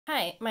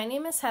Hi, my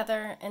name is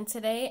Heather, and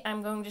today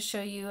I'm going to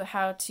show you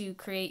how to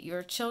create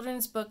your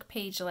children's book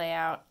page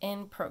layout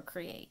in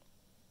Procreate.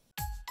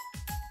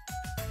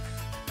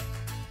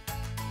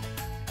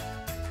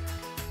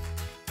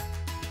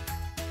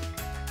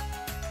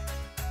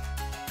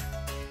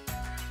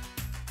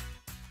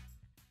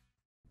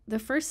 The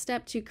first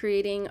step to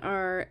creating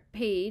our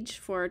page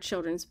for our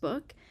children's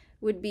book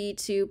would be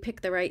to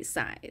pick the right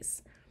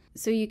size.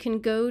 So you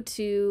can go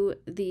to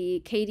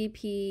the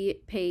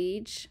KDP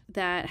page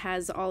that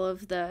has all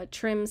of the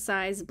trim,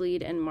 size,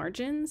 bleed, and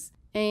margins,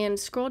 and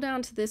scroll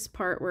down to this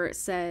part where it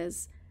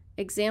says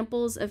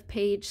examples of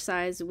page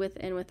size with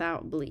and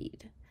without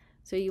bleed.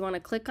 So you want to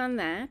click on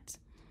that.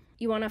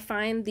 You want to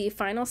find the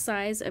final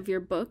size of your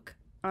book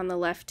on the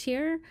left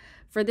here.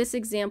 For this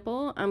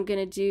example, I'm going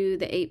to do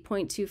the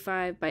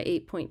 8.25 by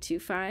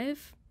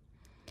 8.25.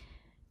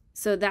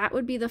 So that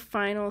would be the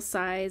final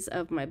size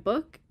of my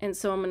book. And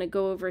so I'm going to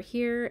go over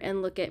here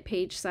and look at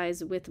page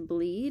size with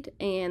bleed.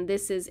 And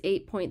this is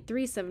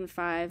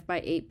 8.375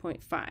 by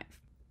 8.5.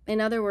 In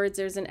other words,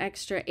 there's an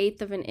extra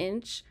 1/8 of an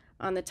inch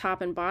on the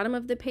top and bottom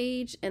of the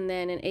page, and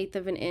then an 1/8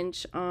 of an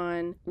inch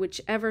on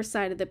whichever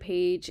side of the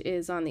page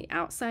is on the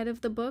outside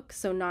of the book.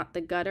 So not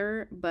the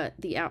gutter, but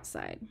the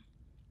outside.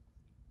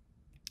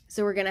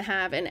 So we're going to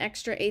have an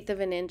extra 1/8 of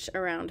an inch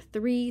around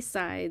 3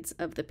 sides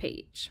of the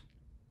page.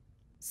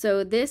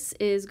 So this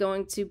is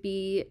going to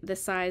be the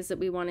size that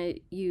we want to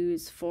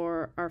use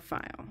for our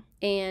file,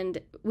 and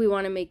we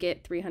want to make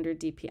it 300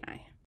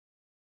 dpi.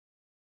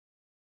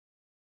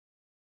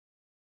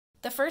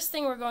 The first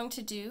thing we're going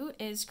to do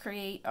is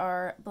create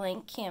our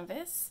blank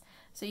canvas.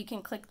 So you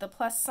can click the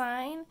plus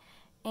sign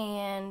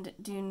and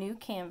do new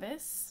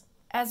canvas.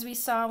 As we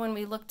saw when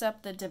we looked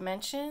up the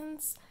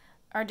dimensions,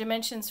 our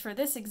dimensions for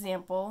this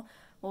example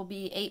will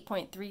be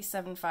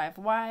 8.375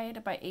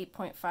 wide by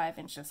 8.5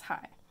 inches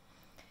high.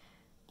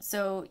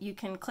 So you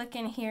can click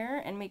in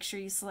here and make sure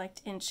you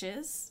select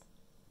inches,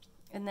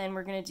 and then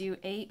we're going to do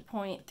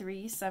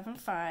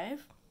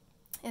 8.375,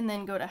 and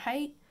then go to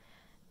height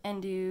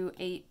and do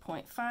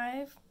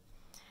 8.5.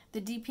 The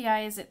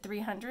DPI is at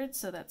 300,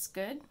 so that's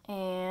good,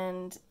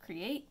 and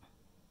create.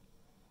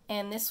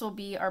 And this will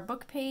be our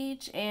book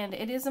page, and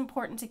it is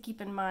important to keep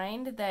in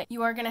mind that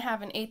you are going to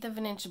have an 1/8 of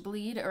an inch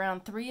bleed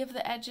around 3 of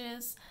the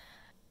edges.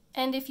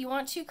 And if you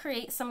want to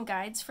create some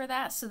guides for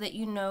that so that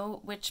you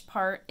know which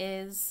part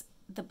is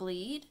the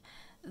bleed,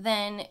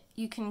 then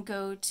you can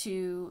go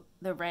to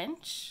the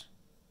wrench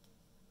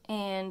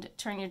and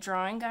turn your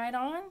drawing guide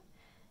on,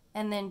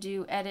 and then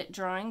do edit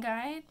drawing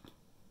guide.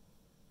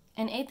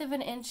 An 1/8 of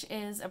an inch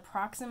is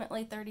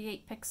approximately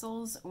 38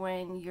 pixels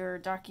when your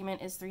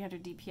document is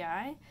 300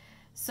 dpi.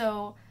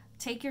 So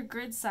take your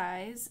grid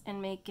size and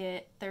make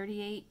it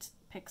 38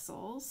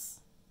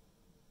 pixels,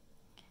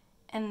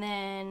 and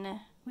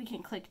then we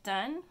can click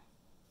done.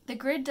 The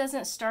grid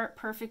doesn't start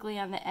perfectly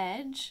on the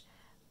edge,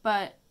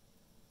 but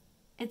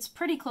it's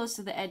pretty close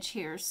to the edge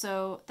here,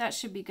 so that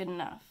should be good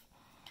enough.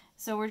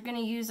 So we're going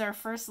to use our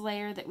first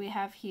layer that we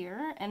have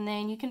here, and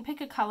then you can pick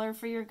a color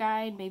for your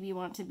guide. Maybe you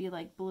want it to be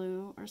like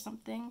blue or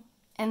something.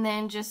 And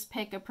then just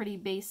pick a pretty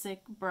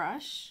basic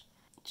brush.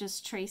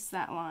 Just trace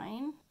that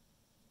line.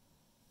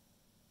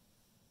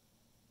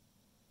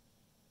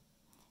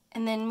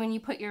 And then when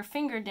you put your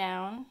finger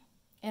down,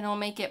 it'll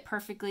make it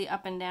perfectly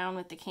up and down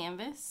with the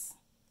canvas.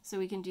 So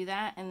we can do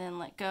that and then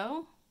let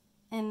go.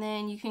 And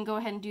then you can go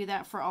ahead and do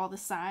that for all the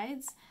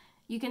sides.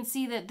 You can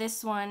see that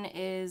this one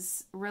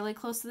is really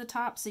close to the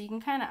top, so you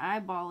can kind of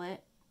eyeball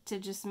it to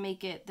just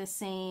make it the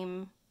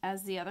same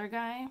as the other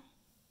guy.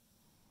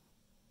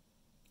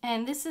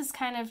 And this is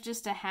kind of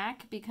just a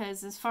hack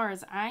because as far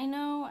as I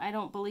know, I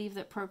don't believe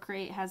that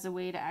Procreate has a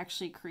way to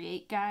actually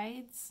create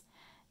guides.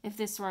 If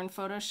this were in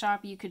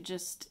Photoshop, you could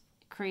just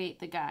create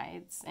the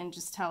guides and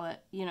just tell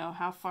it, you know,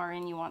 how far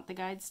in you want the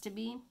guides to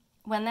be.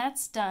 When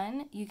that's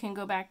done, you can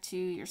go back to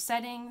your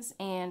settings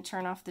and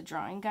turn off the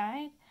drawing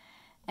guide.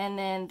 And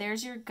then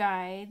there's your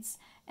guides,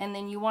 and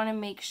then you want to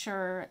make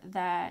sure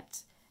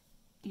that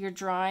your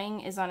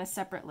drawing is on a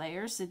separate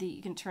layer so that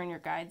you can turn your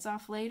guides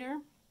off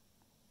later.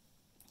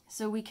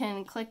 So we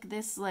can click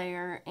this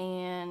layer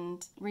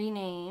and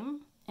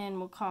rename, and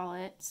we'll call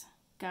it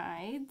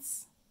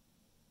guides.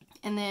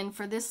 And then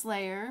for this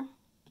layer,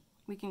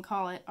 we can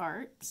call it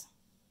art.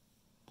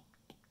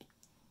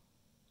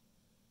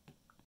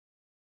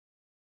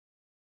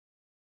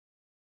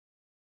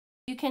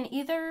 You can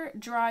either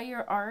draw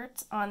your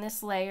art on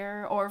this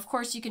layer, or of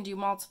course you can do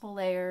multiple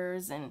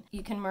layers, and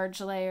you can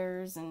merge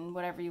layers and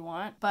whatever you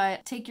want,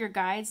 but take your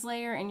guides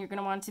layer and you're going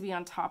to want it to be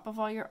on top of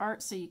all your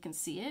art so you can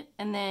see it,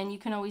 and then you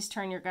can always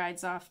turn your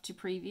guides off to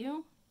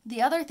preview.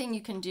 The other thing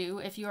you can do,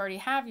 if you already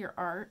have your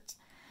art,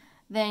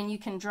 then you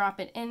can drop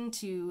it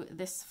into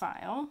this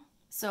file.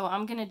 So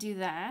I'm going to do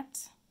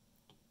that.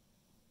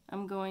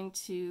 I'm going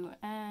to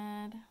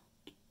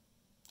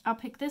I'll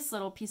pick this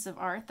little piece of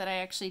art that I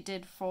actually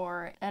did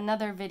for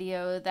another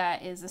video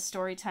that is a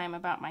story time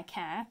about my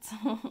cat.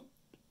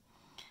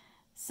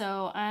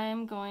 So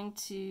I'm going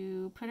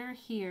to put her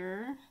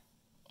here,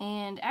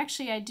 And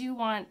actually I do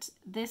want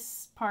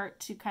this part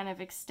to kind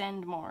of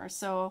extend more,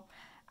 so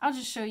I'll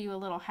just show you a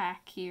little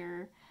hack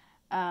here.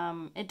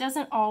 It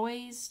doesn't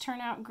always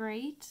turn out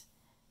great.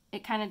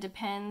 It kind of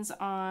depends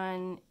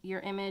on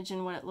your image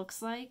and what it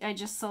looks like. I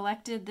just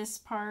selected this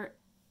part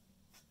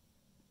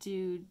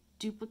to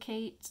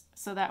duplicate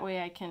so that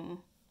way I can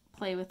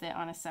play with it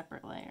on a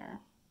separate layer.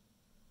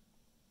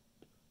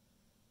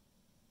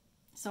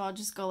 So I'll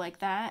just go like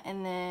that,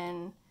 and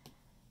then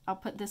I'll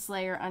put this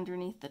layer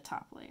underneath the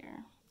top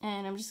layer.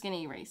 And I'm just going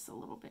to erase a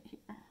little bit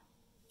here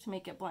to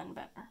make it blend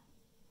better.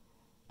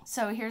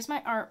 So here's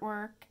my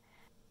artwork.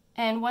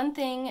 And one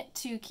thing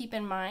to keep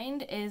in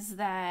mind is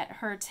that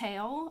her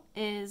tail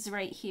is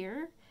right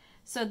here.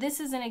 So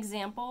this is an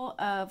example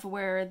of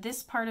where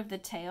this part of the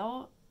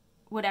tail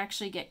would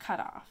actually get cut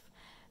off.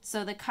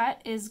 So the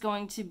cut is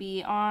going to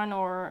be on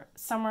or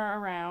somewhere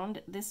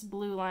around this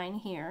blue line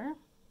here.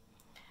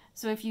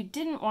 So if you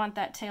didn't want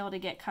that tail to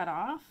get cut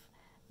off,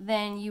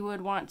 then you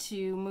would want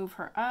to move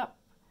her up,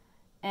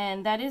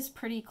 and that is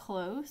pretty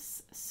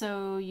close,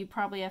 so you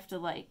probably have to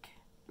like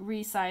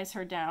resize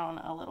her down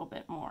a little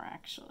bit more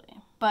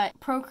actually. But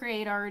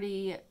Procreate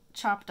already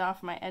chopped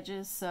off my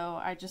edges,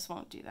 so I just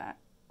won't do that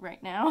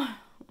right now.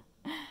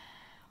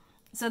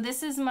 So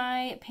this is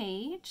my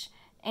page,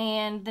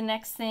 and the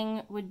next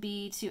thing would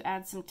be to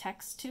add some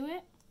text to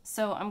it.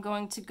 So I'm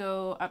going to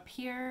go up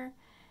here,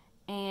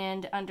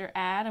 and under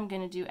add I'm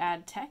going to do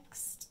add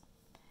text.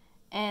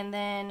 And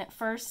then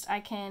first I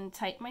can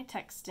type my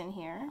text in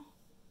here,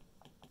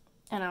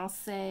 and I'll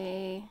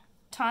say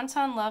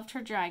Tauntaun loved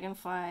her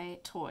dragonfly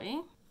toy.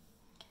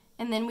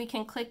 And then we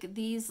can click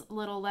these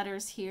little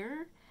letters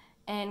here,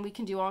 and we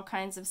can do all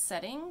kinds of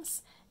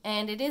settings.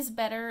 And it is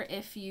better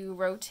if you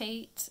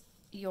rotate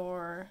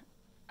your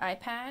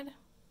iPad,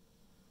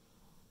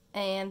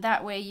 and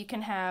that way you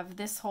can have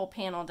this whole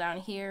panel down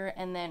here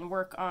and then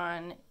work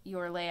on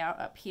your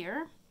layout up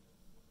here.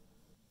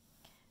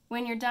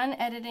 When you're done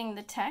editing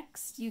the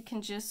text, you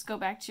can just go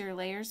back to your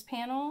layers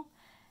panel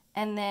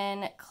and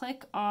then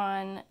click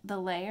on the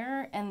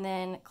layer and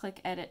then click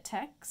edit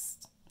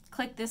text.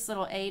 Click this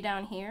little A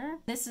down here.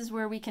 This is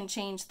where we can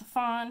change the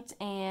font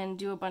and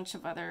do a bunch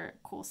of other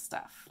cool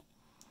stuff.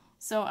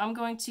 So I'm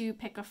going to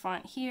pick a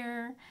font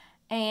here,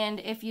 and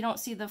if you don't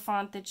see the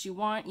font that you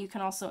want, you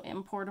can also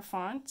import a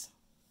font.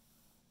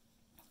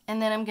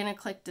 And then I'm going to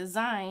click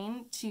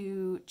design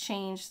to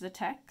change the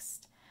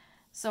text.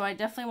 So I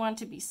definitely want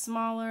it to be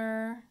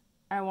smaller.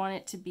 I want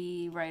it to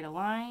be right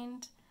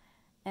aligned.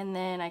 And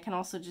then I can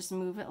also just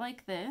move it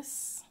like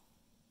this.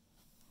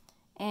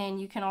 And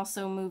you can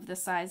also move the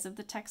size of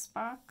the text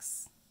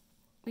box.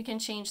 We can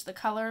change the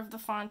color of the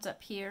font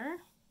up here.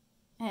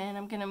 And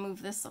I'm going to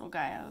move this little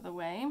guy out of the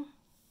way.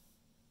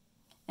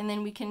 And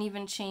then we can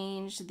even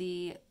change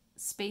the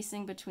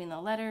spacing between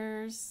the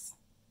letters,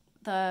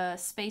 the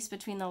space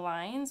between the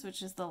lines,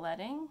 which is the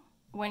leading.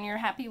 When you're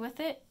happy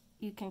with it,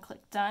 you can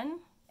click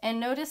done. And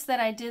notice that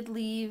I did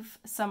leave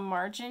some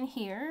margin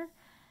here.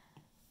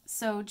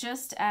 So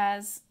just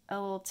as a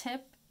little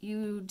tip,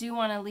 you do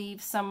want to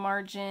leave some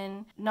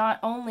margin, not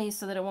only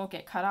so that it won't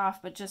get cut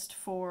off, but just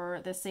for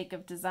the sake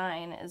of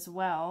design as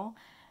well.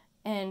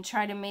 And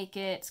try to make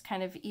it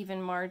kind of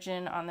even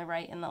margin on the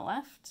right and the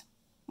left.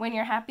 When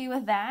you're happy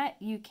with that,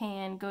 you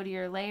can go to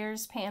your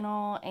layers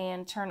panel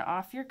and turn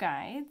off your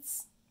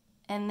guides.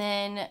 And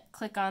then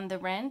click on the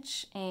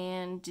wrench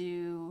and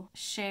do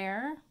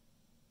share.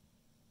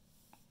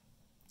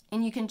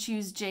 And you can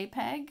choose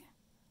JPEG.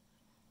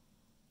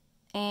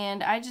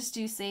 And I just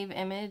do save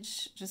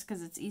image just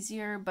because it's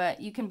easier, but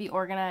you can be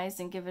organized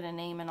and give it a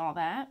name and all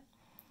that.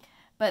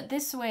 But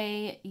this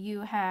way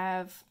you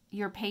have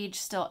your page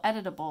still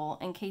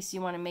editable in case you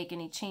want to make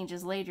any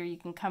changes later. You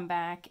can come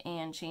back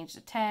and change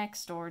the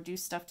text or do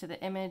stuff to the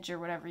image or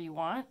whatever you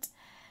want.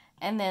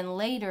 And then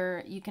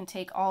later you can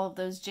take all of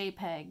those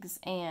JPEGs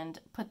and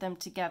put them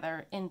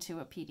together into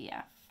a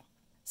PDF.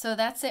 So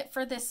that's it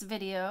for this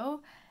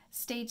video.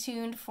 Stay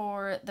tuned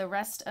for the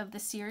rest of the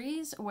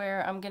series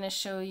where I'm going to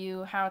show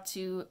you how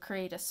to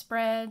create a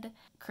spread,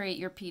 create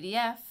your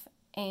PDF,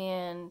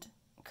 and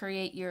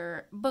create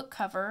your book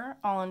cover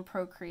all in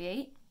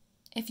Procreate.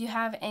 If you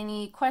have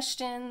any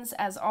questions,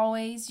 as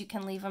always, you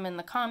can leave them in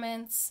the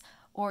comments,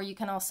 or you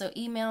can also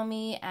email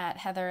me at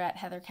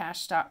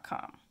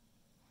heather@heathercash.com.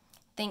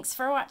 Thanks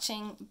for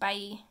watching.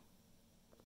 Bye.